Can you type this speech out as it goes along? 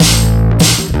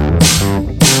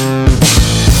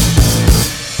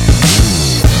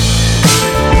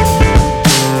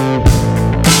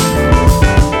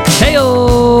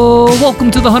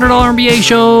Welcome to the $100 MBA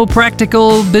Show,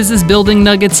 practical business building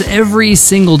nuggets every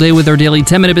single day with our daily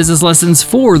 10-minute business lessons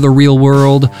for the real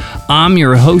world. I'm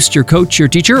your host, your coach, your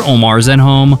teacher, Omar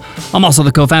Zenhom. I'm also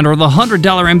the co-founder of the $100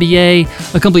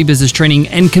 MBA, a complete business training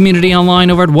and community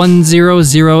online over at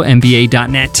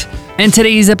 100mba.net. And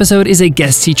today's episode is a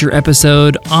guest teacher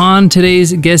episode. On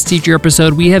today's guest teacher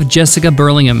episode, we have Jessica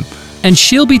Burlingame, and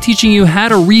she'll be teaching you how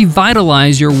to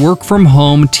revitalize your work from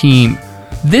home team.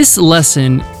 This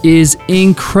lesson is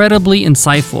incredibly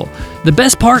insightful. The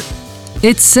best part,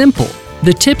 it's simple.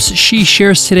 The tips she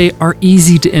shares today are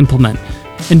easy to implement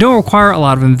and don't require a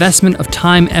lot of investment of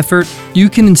time, effort. You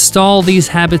can install these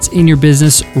habits in your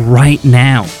business right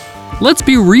now. Let's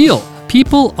be real.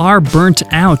 People are burnt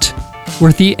out. We're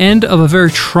at the end of a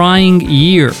very trying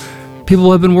year.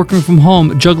 People have been working from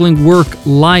home, juggling work,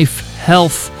 life,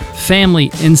 health,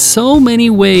 family. In so many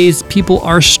ways, people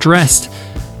are stressed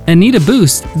and need a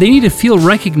boost. They need to feel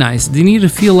recognized. They need to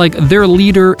feel like their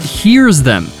leader hears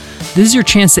them. This is your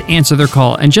chance to answer their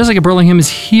call, and Jessica Burlingame is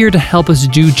here to help us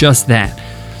do just that.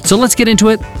 So let's get into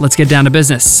it. Let's get down to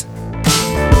business.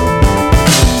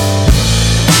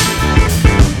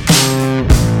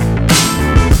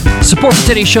 Support for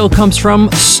today's show comes from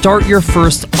Start Your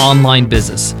First Online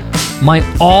Business, my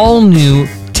all-new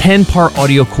 10-part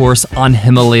audio course on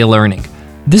Himalaya Learning.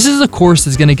 This is a course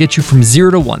that's going to get you from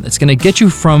 0 to 1. That's going to get you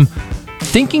from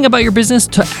thinking about your business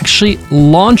to actually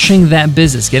launching that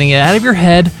business, getting it out of your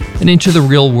head and into the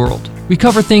real world. We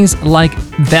cover things like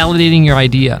validating your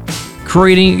idea,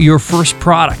 creating your first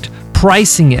product,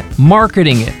 pricing it,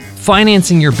 marketing it,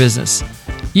 financing your business,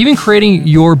 even creating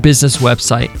your business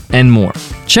website, and more.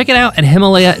 Check it out at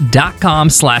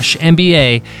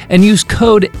Himalaya.com/MBA and use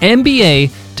code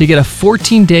MBA to get a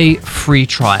 14-day free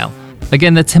trial.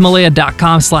 Again, that's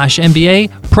Himalaya.com/MBA,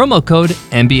 promo code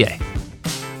MBA.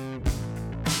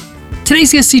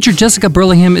 Today's guest teacher, Jessica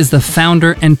Burlingame, is the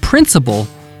founder and principal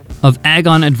of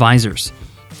Agon Advisors,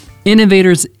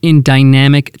 innovators in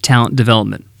dynamic talent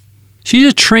development.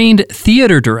 She's a trained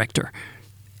theater director,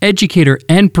 educator,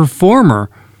 and performer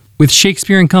with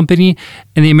Shakespeare & Company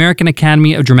and the American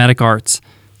Academy of Dramatic Arts.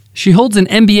 She holds an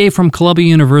MBA from Columbia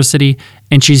University,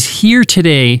 and she's here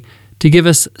today to give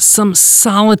us some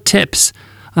solid tips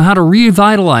on how to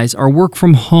revitalize our work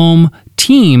from home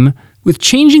team with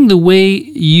changing the way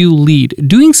you lead,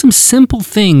 doing some simple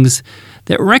things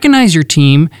that recognize your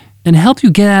team and help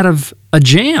you get out of a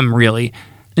jam, really,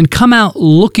 and come out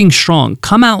looking strong,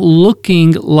 come out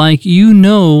looking like you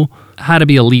know how to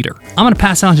be a leader. I'm going to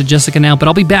pass it on to Jessica now, but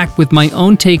I'll be back with my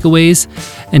own takeaways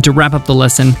and to wrap up the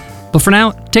lesson. But for now,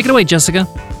 take it away, Jessica.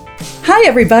 Hi,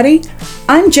 everybody.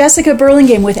 I'm Jessica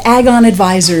Burlingame with Agon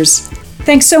Advisors.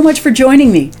 Thanks so much for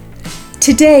joining me.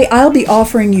 Today, I'll be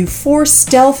offering you 4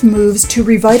 stealth moves to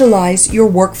revitalize your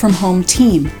work from home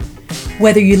team.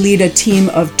 Whether you lead a team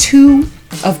of 2,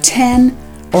 of 10,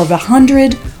 or of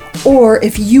 100, or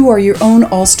if you are your own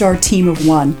all-star team of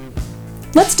 1.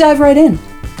 Let's dive right in.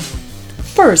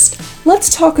 First,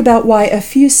 let's talk about why a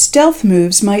few stealth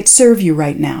moves might serve you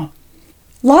right now.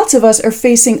 Lots of us are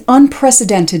facing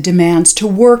unprecedented demands to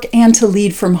work and to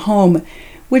lead from home,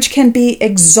 which can be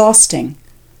exhausting.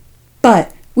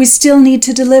 But we still need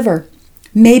to deliver,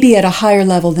 maybe at a higher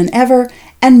level than ever,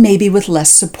 and maybe with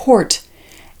less support.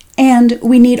 And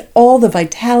we need all the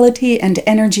vitality and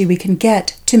energy we can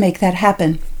get to make that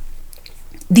happen.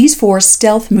 These 4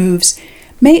 stealth moves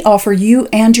may offer you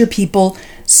and your people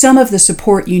some of the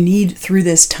support you need through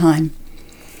this time.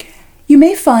 You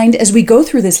may find as we go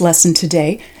through this lesson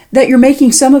today that you're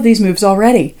making some of these moves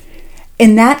already.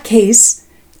 In that case,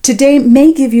 today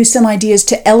may give you some ideas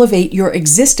to elevate your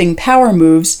existing power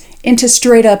moves into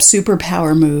straight-up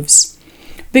superpower moves.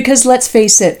 Because let's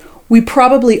face it, we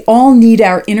probably all need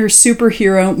our inner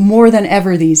superhero more than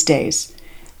ever these days.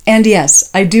 And yes,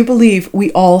 I do believe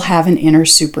we all have an inner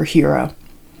superhero.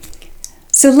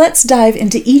 So let's dive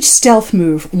into each stealth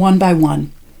move one by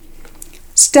one.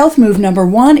 Stealth move number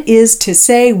 1 is to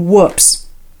say whoops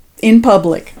in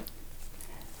public.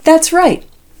 That's right.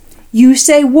 You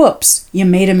say whoops. You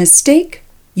made a mistake,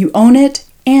 you own it,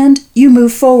 and you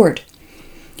move forward.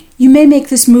 You may make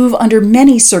this move under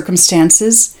many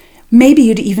circumstances. Maybe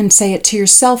you'd even say it to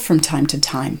yourself from time to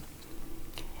time.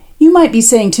 You might be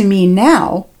saying to me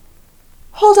now,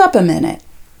 hold up a minute.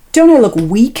 Don't I look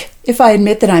weak if I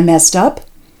admit that I messed up?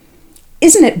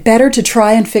 Isn't it better to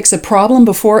try and fix a problem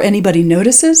before anybody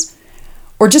notices?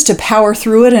 Or just to power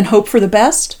through it and hope for the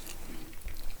best?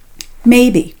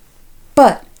 Maybe.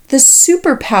 But the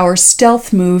superpower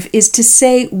stealth move is to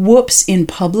say whoops in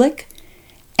public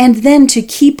and then to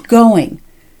keep going.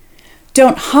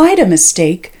 Don't hide a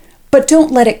mistake, But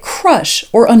don't let it crush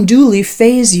or unduly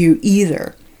phase you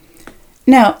either.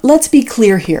 Now, let's be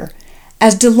clear here.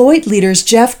 As Deloitte leaders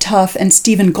Jeff Tuff and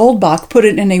Stephen Goldbach put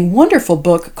it in a wonderful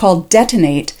book called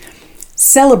Detonate,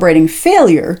 celebrating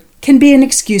failure can be an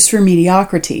excuse for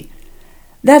mediocrity.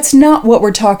 That's not what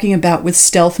we're talking about with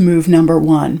stealth move number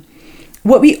 1.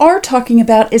 What we are talking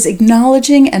about is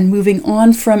acknowledging and moving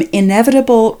on from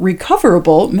inevitable,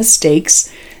 recoverable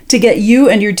mistakes to get you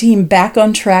and your team back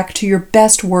on track to your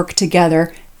best work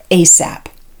together ASAP.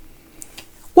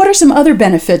 What are some other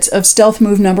benefits of stealth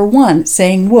move number 1,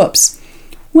 saying whoops?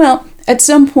 Well, at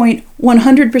some point,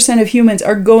 100% of humans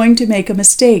are going to make a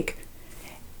mistake.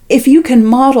 If you can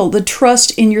model the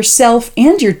trust in yourself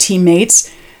and your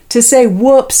teammates to say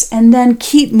whoops and then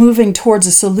keep moving towards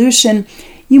a solution,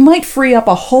 you might free up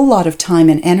a whole lot of time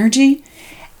and energy,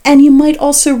 and you might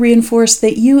also reinforce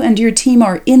that you and your team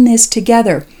are in this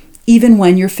together, even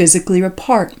when you're physically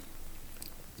apart.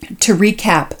 To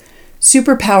recap,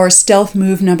 superpower stealth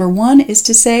move number 1 is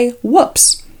to say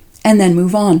whoops and then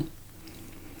move on.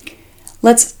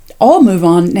 Let's all move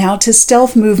on now to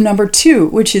stealth move number 2,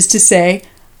 which is to say,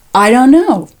 I don't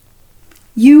know.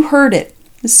 You heard it,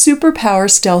 the superpower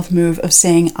stealth move of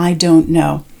saying, I don't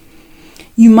know.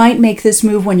 You might make this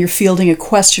move when you're fielding a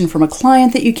question from a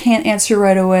client that you can't answer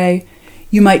right away.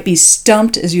 You might be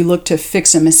stumped as you look to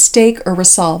fix a mistake or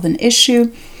resolve an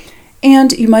issue.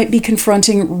 And you might be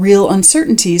confronting real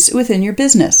uncertainties within your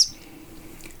business.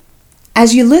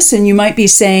 As you listen, you might be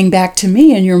saying back to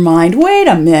me in your mind, wait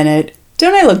a minute,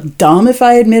 don't I look dumb if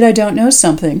I admit I don't know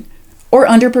something? Or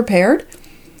underprepared?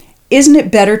 Isn't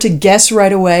it better to guess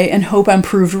right away and hope I'm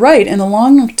proved right in the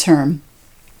long term?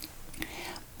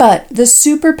 But the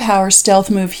superpower stealth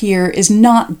move here is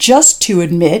not just to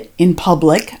admit in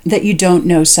public that you don't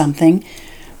know something,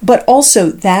 but also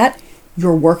that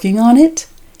you're working on it,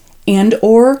 and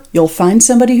or you'll find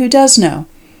somebody who does know,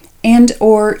 and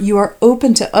or you are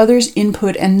open to others'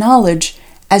 input and knowledge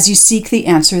as you seek the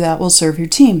answer that will serve your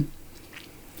team.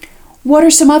 What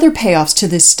are some other payoffs to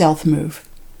this stealth move?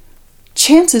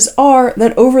 Chances are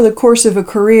that over the course of a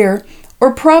career,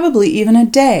 or probably even a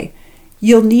day,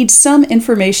 you'll need some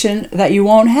information that you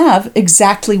won't have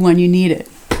exactly when you need it.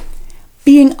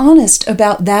 Being honest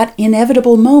about that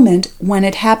inevitable moment when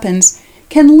it happens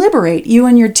can liberate you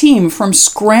and your team from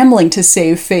scrambling to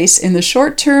save face in the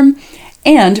short term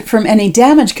and from any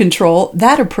damage control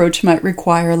that approach might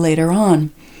require later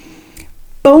on.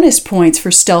 Bonus points for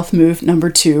stealth move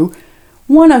number 2.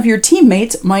 One of your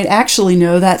teammates might actually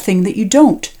know that thing that you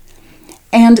don't.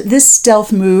 And this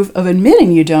stealth move of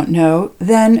admitting you don't know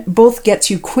then both gets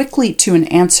you quickly to an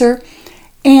answer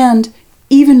and,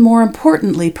 even more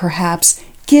importantly perhaps,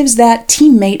 gives that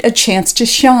teammate a chance to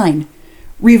shine,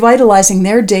 revitalizing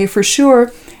their day for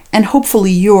sure, and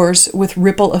hopefully yours with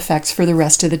ripple effects for the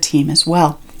rest of the team as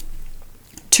well.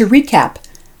 To recap,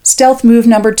 stealth move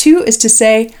number 2 is to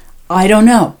say, I don't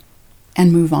know,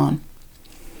 and move on.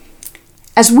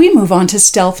 As we move on to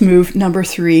stealth move number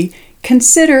 3,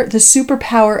 consider the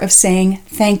superpower of saying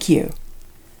thank you.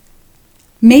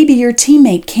 Maybe your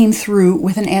teammate came through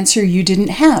with an answer you didn't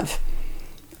have.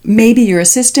 Maybe your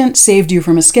assistant saved you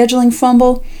from a scheduling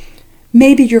fumble.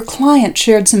 Maybe your client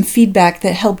shared some feedback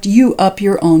that helped you up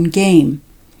your own game.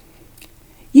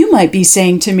 You might be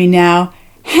saying to me now,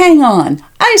 hang on,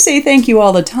 I say thank you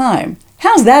all the time.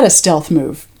 How's that a stealth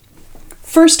move?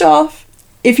 First off,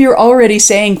 if you're already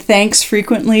saying thanks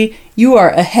frequently, you are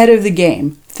ahead of the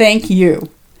game. Thank you.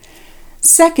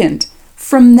 Second,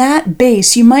 from that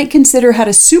base, you might consider how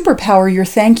to superpower your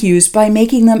thank yous by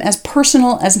making them as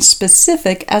personal and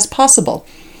specific as possible.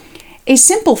 A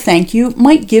simple thank you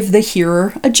might give the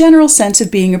hearer a general sense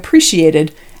of being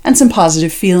appreciated and some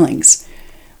positive feelings.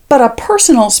 But a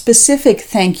personal, specific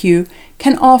thank you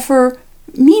can offer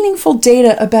meaningful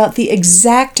data about the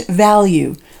exact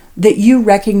value that you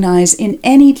recognize in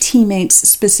any teammate's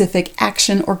specific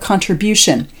action or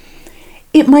contribution.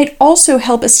 It might also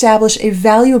help establish a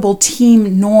valuable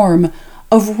team norm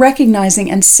of recognizing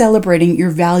and celebrating your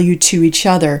value to each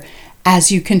other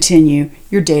as you continue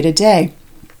your day-to-day.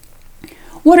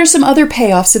 What are some other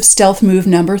payoffs of stealth move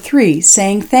number 3,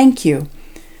 saying thank you?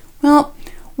 Well,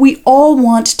 we all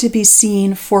want to be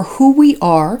seen for who we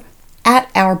are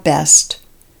at our best.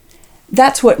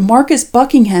 That's what Marcus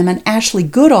Buckingham and Ashley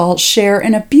Goodall share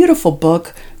in a beautiful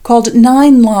book called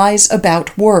 9 Lies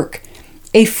About Work,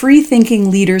 a free-thinking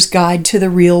leader's guide to the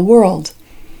real world.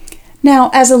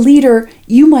 Now, as a leader,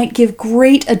 you might give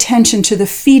great attention to the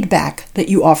feedback that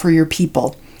you offer your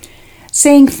people.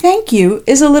 Saying thank you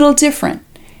is a little different.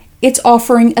 It's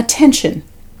offering attention,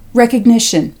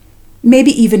 recognition,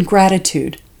 maybe even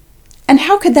gratitude. And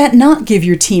how could that not give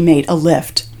your teammate a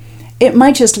lift? it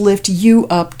might just lift you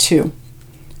up too.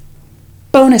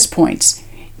 Bonus points.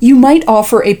 You might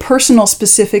offer a personal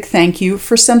specific thank you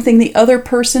for something the other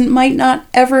person might not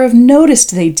ever have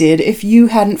noticed they did if you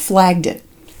hadn't flagged it.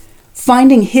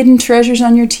 Finding hidden treasures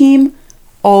on your team,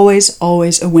 always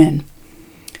a win.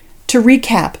 To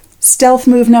recap, stealth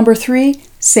move number 3,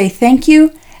 say thank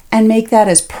you and make that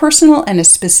as personal and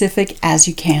as specific as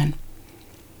you can.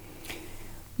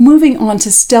 Moving on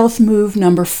to stealth move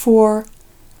number 4,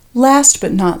 last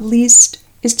but not least,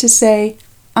 is to say,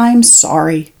 I'm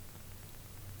sorry.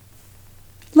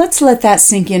 Let's let that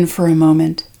sink in for a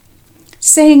moment.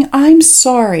 Saying I'm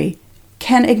sorry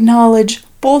can acknowledge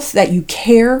both that you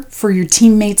care for your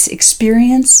teammates'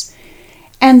 experience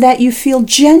and that you feel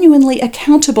genuinely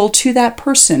accountable to that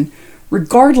person,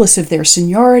 regardless of their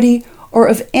seniority or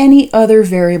of any other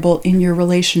variable in your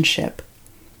relationship.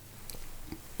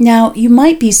 Now, you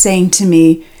might be saying to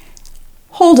me,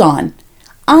 hold on,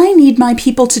 I need my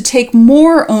people to take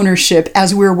more ownership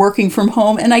as we're working from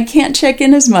home and I can't check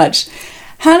in as much.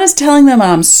 How does telling them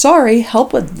I'm sorry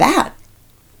help with that?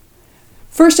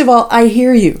 First of all, I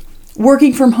hear you.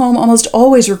 Working from home almost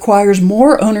always requires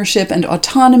more ownership and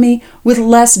autonomy with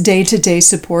less day-to-day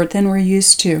support than we're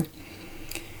used to.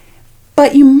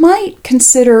 But you might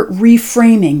consider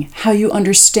reframing how you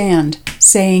understand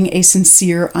saying a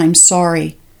sincere I'm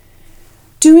sorry.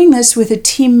 Doing this with a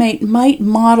teammate might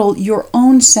model your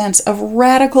own sense of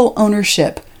radical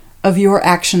ownership of your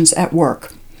actions at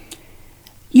work.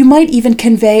 You might even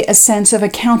convey a sense of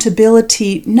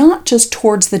accountability not just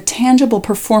towards the tangible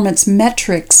performance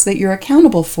metrics that you're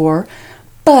accountable for,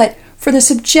 but for the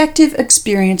subjective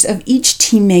experience of each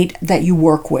teammate that you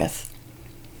work with.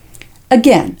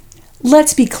 Again,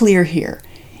 let's be clear here.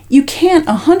 You can't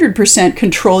 100%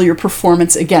 control your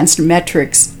performance against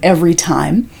metrics every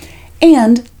time,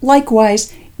 and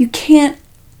likewise, you can't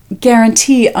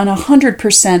guarantee an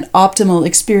 100% optimal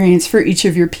experience for each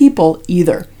of your people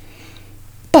either.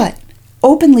 But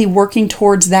openly working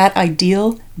towards that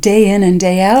ideal day in and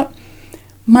day out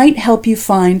might help you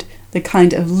find the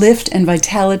kind of lift and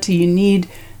vitality you need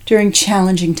during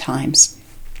challenging times.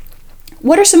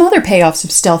 What are some other payoffs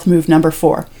of stealth move number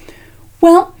 4?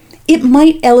 Well, it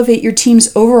might elevate your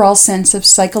team's overall sense of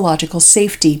psychological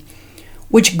safety,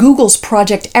 which Google's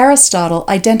Project Aristotle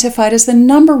identified as the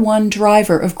 #1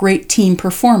 driver of great team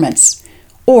performance,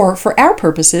 or for our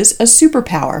purposes, a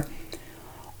superpower.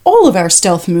 All of our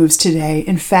stealth moves today,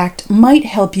 in fact, might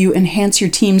help you enhance your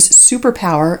team's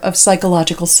superpower of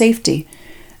psychological safety.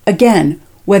 Again,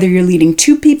 whether you're leading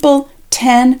 2 people,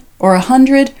 10, or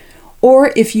 100,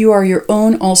 or if you are your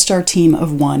own all-star team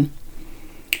of 1.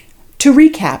 To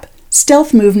recap,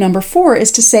 stealth move number 4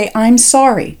 is to say I'm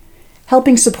sorry,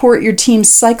 helping support your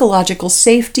team's psychological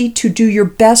safety to do your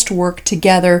best work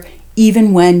together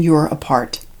even when you're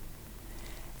apart.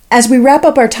 As we wrap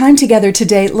up our time together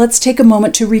today, let's take a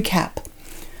moment to recap.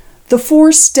 The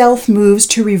 4 stealth moves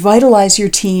to revitalize your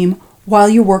team while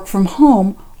you work from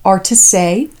home are to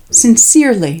say,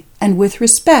 sincerely and with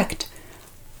respect,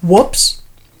 whoops,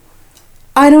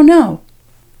 I don't know,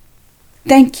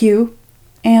 thank you,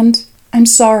 and I'm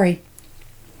sorry.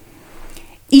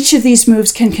 Each of these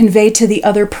moves can convey to the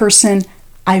other person,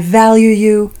 I value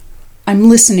you, I'm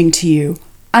listening to you,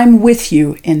 I'm with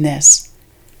you in this.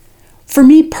 For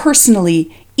me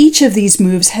personally, each of these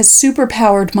moves has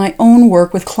superpowered my own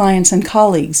work with clients and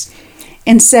colleagues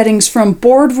in settings from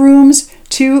boardrooms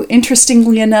to,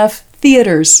 interestingly enough,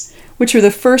 theaters, which were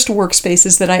the first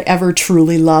workspaces that I ever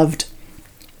truly loved.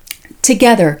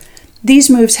 Together, these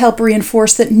moves help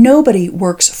reinforce that nobody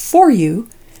works for you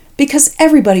because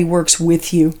everybody works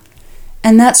with you.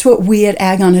 And that's what we at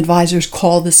Agon Advisors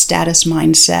call the status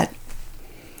mindset.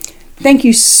 Thank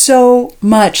you so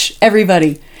much,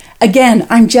 everybody. Again,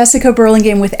 I'm Jessica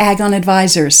Burlingame with Agon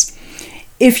Advisors.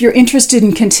 If you're interested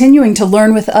in continuing to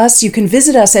learn with us, you can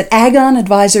visit us at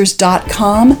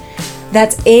agonadvisors.com.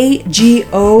 That's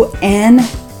AGON,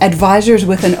 advisors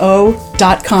with an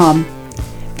O.com.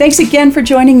 Thanks again for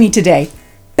joining me today.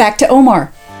 Back to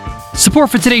Omar. Support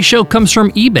for today's show comes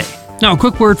from eBay. Now, a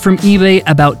quick word from eBay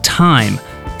about time.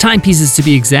 Timepieces to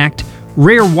be exact,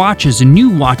 rare watches and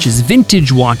new watches,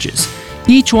 vintage watches.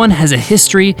 Each one has a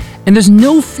history, and there's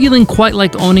no feeling quite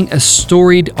like owning a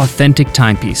storied, authentic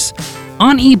timepiece.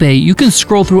 On eBay, you can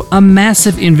scroll through a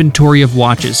massive inventory of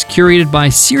watches curated by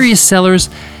serious sellers,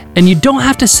 and you don't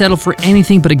have to settle for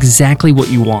anything but exactly what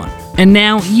you want. And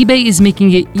now, eBay is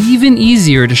making it even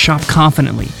easier to shop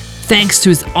confidently, thanks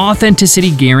to its authenticity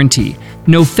guarantee.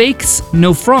 No fakes,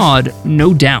 no fraud,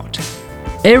 no doubt.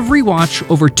 Every watch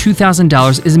over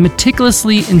 $2,000 is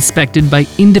meticulously inspected by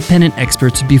independent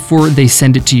experts before they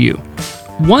send it to you.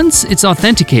 Once it's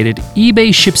authenticated,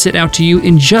 eBay ships it out to you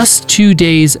in just 2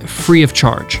 days free of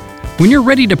charge. When you're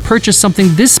ready to purchase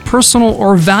something this personal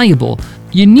or valuable,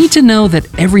 you need to know that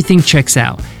everything checks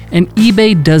out, and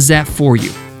eBay does that for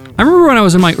you. I remember when I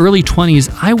was in my early 20s,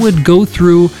 I would go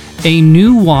through a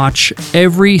new watch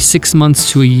every 6 months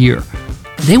to a year.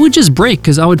 They would just break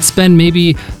because I would spend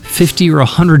maybe $50 or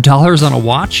 $100 on a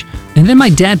watch. And then my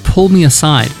dad pulled me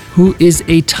aside, who is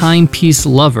a timepiece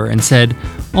lover, and said,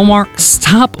 Omar,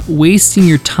 stop wasting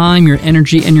your time, your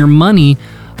energy, and your money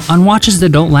on watches that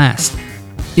don't last.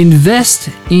 Invest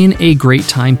in a great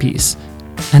timepiece.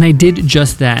 And I did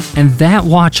just that. And that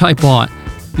watch I bought,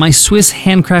 my Swiss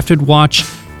handcrafted watch,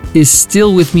 is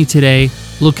still with me today,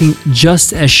 looking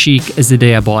just as chic as the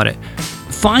day I bought it.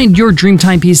 Find your dream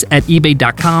timepiece at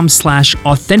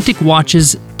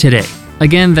ebay.com/authenticwatches today.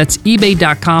 Again, that's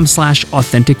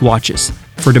ebay.com/authenticwatches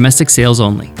for domestic sales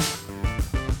only.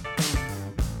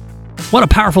 What a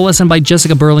powerful lesson by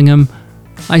Jessica Burlingame.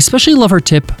 I especially love her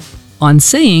tip on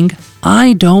saying,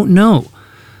 I don't know.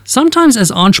 Sometimes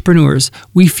as entrepreneurs,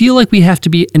 we feel like we have to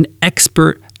be an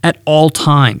expert at all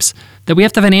times, that we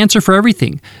have to have an answer for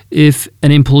everything. If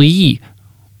an employee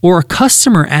or a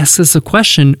customer asks us a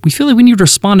question, we feel like we need to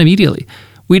respond immediately.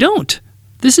 We don't.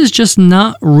 This is just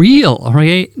not real,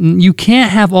 right? You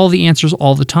can't have all the answers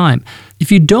all the time.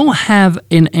 If you don't have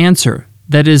an answer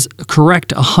that is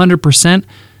correct 100%,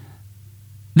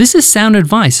 this is sound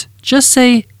advice. Just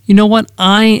say, you know what?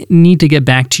 I need to get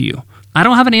back to you. I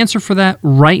don't have an answer for that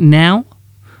right now,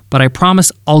 but I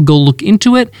promise I'll go look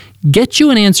into it, get you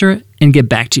an answer, and get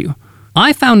back to you.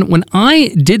 I found when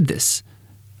I did this,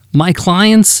 my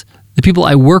clients, the people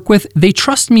I work with, they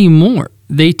trust me more.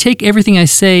 They take everything I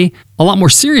say a lot more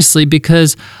seriously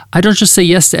because I don't just say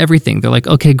yes to everything. They're like,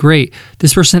 okay, great.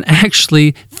 This person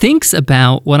actually thinks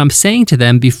about what I'm saying to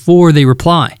them before they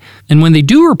reply. And when they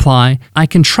do reply, I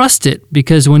can trust it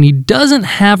because when he doesn't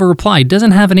have a reply,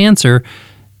 doesn't have an answer,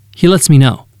 he lets me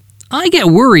know. I get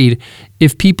worried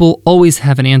if people always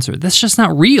have an answer. That's just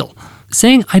not real.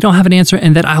 Saying I don't have an answer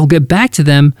and that I'll get back to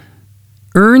them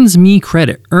earns me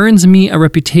credit, earns me a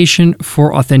reputation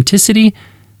for authenticity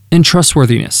and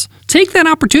trustworthiness. Take that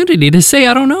opportunity to say,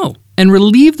 I don't know, and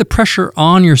relieve the pressure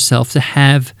on yourself to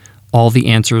have all the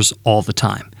answers all the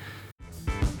time.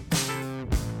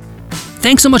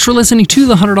 Thanks so much for listening to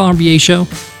the $100 MBA Show.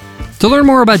 To learn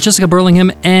more about Jessica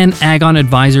Burlingame and Agon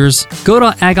Advisors, go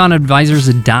to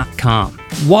agonadvisors.com.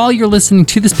 While you're listening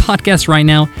to this podcast right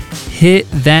now,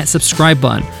 hit that subscribe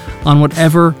button on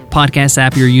whatever podcast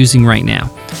app you're using right now.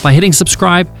 By hitting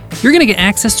subscribe, you're going to get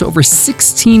access to over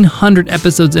 1,600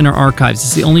 episodes in our archives.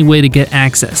 It's the only way to get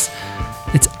access.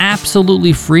 It's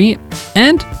absolutely free,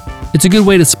 and it's a good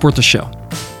way to support the show.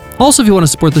 Also, if you want to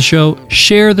support the show,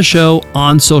 share the show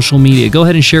on social media. Go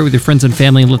ahead and share it with your friends and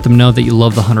family and let them know that you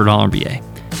love the $100 MBA.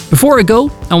 Before I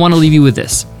go, I want to leave you with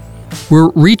this. We're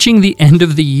reaching the end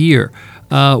of the year.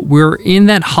 We're in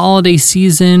that holiday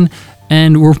season,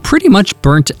 and we're pretty much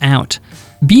burnt out.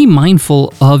 Be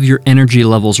mindful of your energy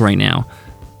levels right now,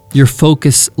 your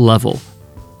focus level.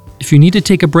 If you need to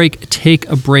take a break, take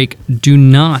a break. Do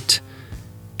not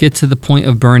get to the point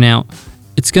of burnout.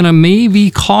 It's going to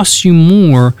maybe cost you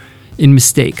more in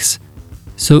mistakes.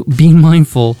 So be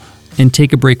mindful and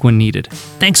take a break when needed.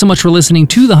 Thanks so much for listening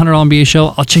to the $100 MBA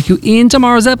Show. I'll check you in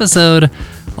tomorrow's episode.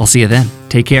 I'll see you then.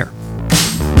 Take care.